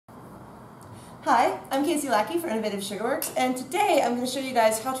Hi, I'm Casey Lackey for Innovative Sugarworks, and today I'm going to show you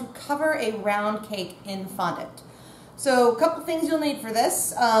guys how to cover a round cake in fondant. So a couple things you'll need for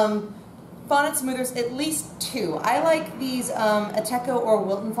this. Fondant smoothers, at least two. I like these Ateco or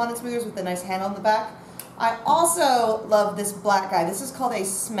Wilton fondant smoothers with a nice handle on the back. I also love this black guy. This is called a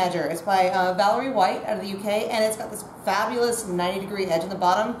smedger. It's by Valerie White out of the UK, and it's got this fabulous 90-degree edge on the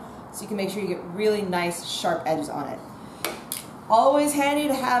bottom, so you can make sure you get really nice sharp edges on it. Always handy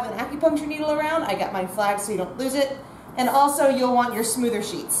to have an acupuncture needle around. I got mine flagged so you don't lose it. And also you'll want your smoother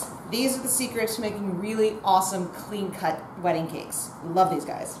sheets. These are the secrets to making really awesome clean-cut wedding cakes. Love these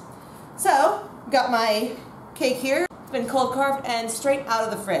guys. So, got my cake here. It's been cold carved and straight out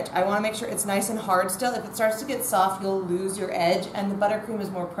of the fridge. I want to make sure it's nice and hard still. If it starts to get soft, you'll lose your edge, and the buttercream is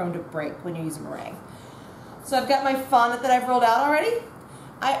more prone to break when you use a meringue. So I've got my fondant that I've rolled out already.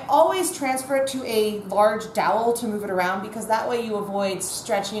 I always transfer it to a large dowel to move it around because that way you avoid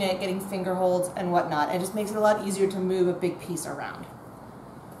stretching it, getting finger holds and whatnot. It just makes it a lot easier to move a big piece around.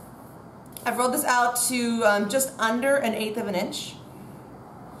 I've rolled this out to just under 1/8 of an inch.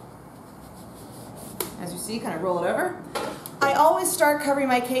 As you see, kind of roll it over. I always start covering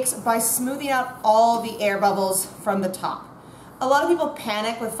my cakes by smoothing out all the air bubbles from the top. A lot of people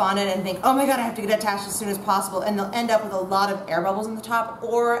panic with fondant and think, oh my god, I have to get it attached as soon as possible, and they'll end up with a lot of air bubbles in the top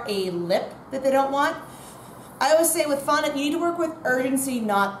or a lip that they don't want. I always say with fondant, you need to work with urgency,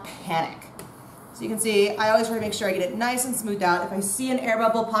 not panic. So you can see, I always try to make sure I get it nice and smoothed out. If I see an air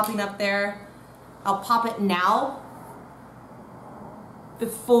bubble popping up there, I'll pop it now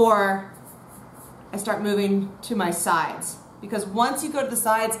before I start moving to my sides. Because once you go to the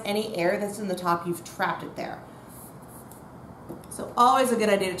sides, any air that's in the top, you've trapped it there. So always a good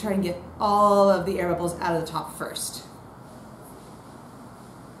idea to try and get all of the air bubbles out of the top first.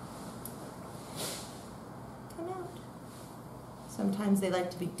 Come out. Sometimes they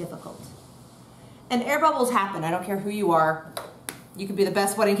like to be difficult. And air bubbles happen. I don't care who you are. You could be the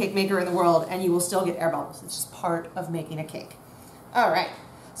best wedding cake maker in the world and you will still get air bubbles. It's just part of making a cake. All right.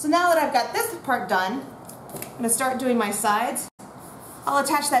 So now that I've got this part done, I'm going to start doing my sides. I'll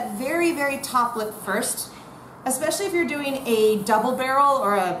attach that very, very top lip first. Especially if you're doing a double barrel,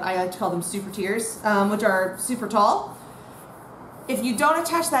 or I like to call them super tiers, which are super tall. If you don't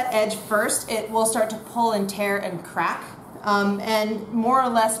attach that edge first, it will start to pull and tear and crack. And more or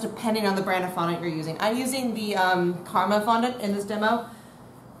less depending on the brand of fondant you're using. I'm using the Karma fondant in this demo,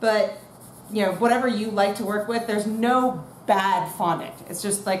 but you know, whatever you like to work with, there's no bad fondant. It's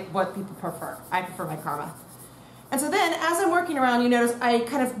just like what people prefer. I prefer my Karma. And so then, as I'm working around, you notice I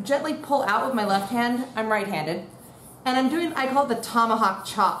kind of gently pull out with my left hand. I'm right-handed. And I'm doing, I call it the tomahawk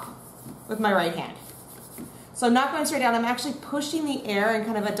chop with my right hand. So I'm not going straight down, I'm actually pushing the air in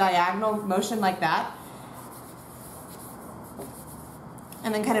kind of a diagonal motion like that.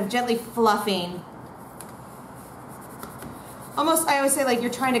 And then kind of gently fluffing. Almost, I always say like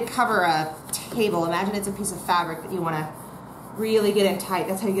you're trying to cover a table. Imagine it's a piece of fabric that you want to really get in tight.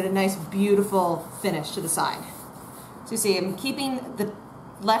 That's how you get a nice, beautiful finish to the side. So you see, I'm keeping the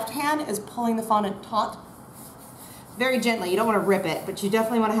left hand is pulling the fondant taut very gently. You don't want to rip it, but you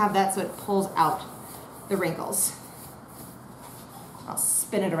definitely want to have that so it pulls out the wrinkles. I'll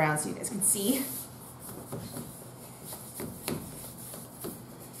spin it around so you guys can see.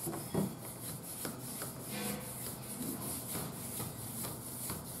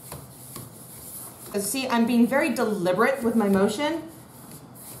 As you see, I'm being very deliberate with my motion,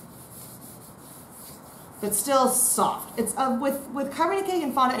 but still soft. It's with covering a cake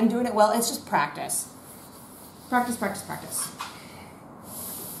in fondant and doing it well, it's just practice. Practice, practice, practice.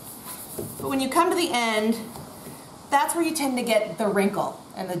 But when you come to the end, that's where you tend to get the wrinkle.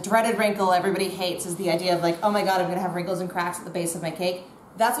 And the dreaded wrinkle everybody hates is the idea of like, oh my god, I'm gonna have wrinkles and cracks at the base of my cake.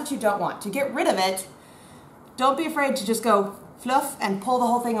 That's what you don't want. To get rid of it, don't be afraid to just go fluff and pull the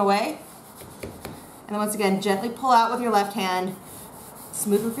whole thing away. And then once again, gently pull out with your left hand,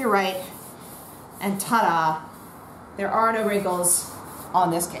 smooth with your right, and ta-da, there are no wrinkles on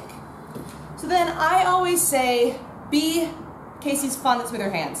this cake. So then I always say, be Casey's fondant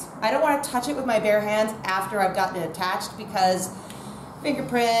smoother hands. I don't want to touch it with my bare hands after I've gotten it attached because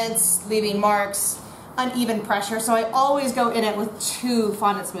fingerprints, leaving marks, uneven pressure. So I always go in it with 2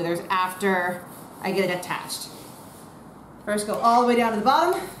 fondant smoothers after I get it attached. First go all the way down to the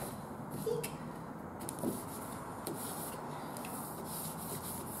bottom.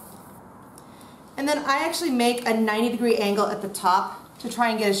 And then I actually make a 90-degree angle at the top to try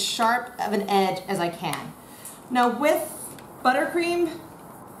and get as sharp of an edge as I can. Now with buttercream,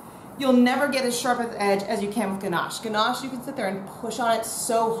 you'll never get as sharp of an edge as you can with ganache. Ganache, you can sit there and push on it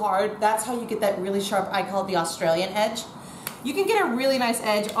so hard. That's how you get that really sharp, I call it the Australian edge. You can get a really nice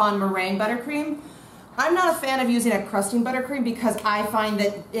edge on meringue buttercream. I'm not a fan of using a crusting buttercream because I find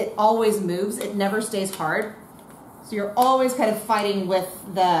that it always moves. It never stays hard. So you're always kind of fighting with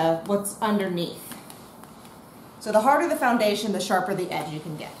what's underneath. So the harder the foundation, the sharper the edge you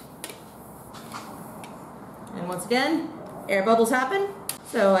can get. And once again, air bubbles happen.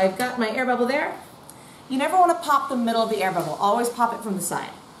 So I've got my air bubble there. You never want to pop the middle of the air bubble. Always pop it from the side.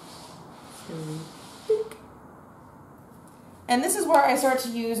 And this is where I start to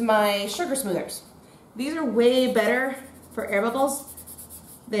use my sugar smoothers. These are way better for air bubbles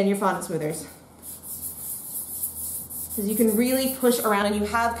than your fondant smoothers. Because you can really push around and you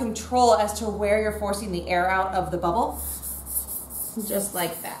have control as to where you're forcing the air out of the bubble. Just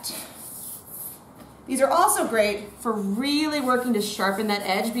like that. These are also great for really working to sharpen that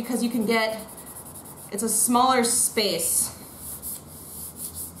edge because you can get, it's a smaller space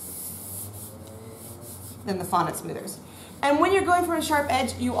than the fondant smoothers. And when you're going for a sharp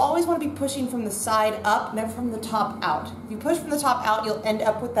edge, you always want to be pushing from the side up, never from the top out. If you push from the top out, you'll end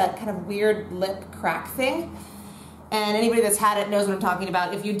up with that kind of weird lip crack thing. And anybody that's had it knows what I'm talking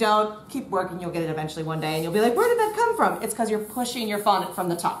about. If you don't, keep working, you'll get it eventually one day and you'll be like, where did that come from? It's because you're pushing your fondant from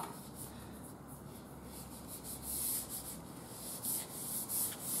the top.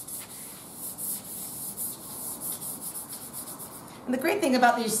 And the great thing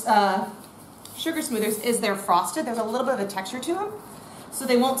about these sugar smoothers is they're frosted. There's a little bit of a texture to them, so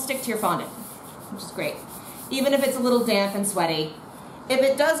they won't stick to your fondant, which is great. Even if it's a little damp and sweaty. If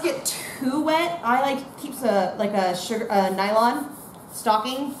it does get too wet, I keeps a nylon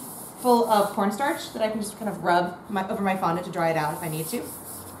stocking full of cornstarch that I can just kind of rub over my fondant to dry it out if I need to.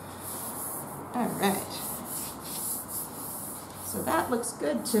 All right. So that looks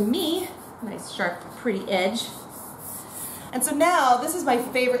good to me. Nice, sharp, pretty edge. And so now, this is my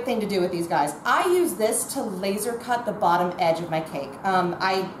favorite thing to do with these guys. I use this to laser cut the bottom edge of my cake.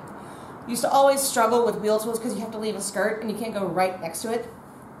 I used to always struggle with wheel tools because you have to leave a skirt and you can't go right next to it.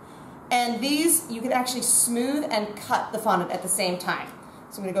 And these, you can actually smooth and cut the fondant at the same time.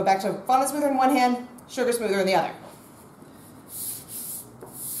 So I'm gonna go back to fondant smoother in one hand, sugar smoother in the other.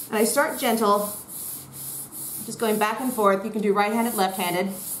 And I start gentle, just going back and forth. You can do right-handed,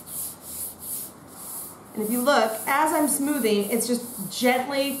 left-handed. And if you look, as I'm smoothing, it's just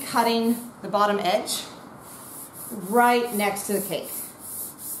gently cutting the bottom edge right next to the cake.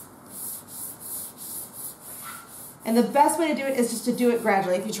 And the best way to do it is just to do it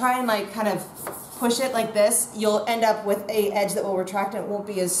gradually. If you try and kind of push it like this, you'll end up with an edge that will retract and it won't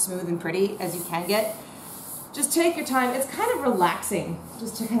be as smooth and pretty as you can get. Just take your time. It's kind of relaxing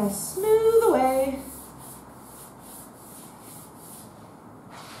just to kind of smooth away.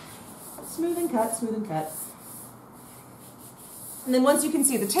 Smooth and cut, smooth and cut. And then once you can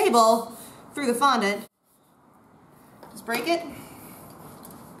see the table through the fondant, just break it,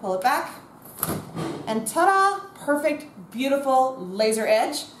 pull it back, and ta-da! Perfect, beautiful laser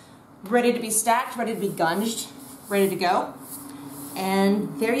edge, ready to be stacked, ready to be gunged, ready to go.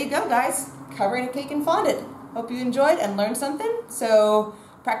 And there you go, guys, covering a cake in fondant. Hope you enjoyed and learned something. So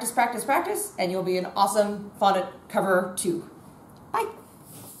practice, practice, practice, and you'll be an awesome fondant cover too. Bye.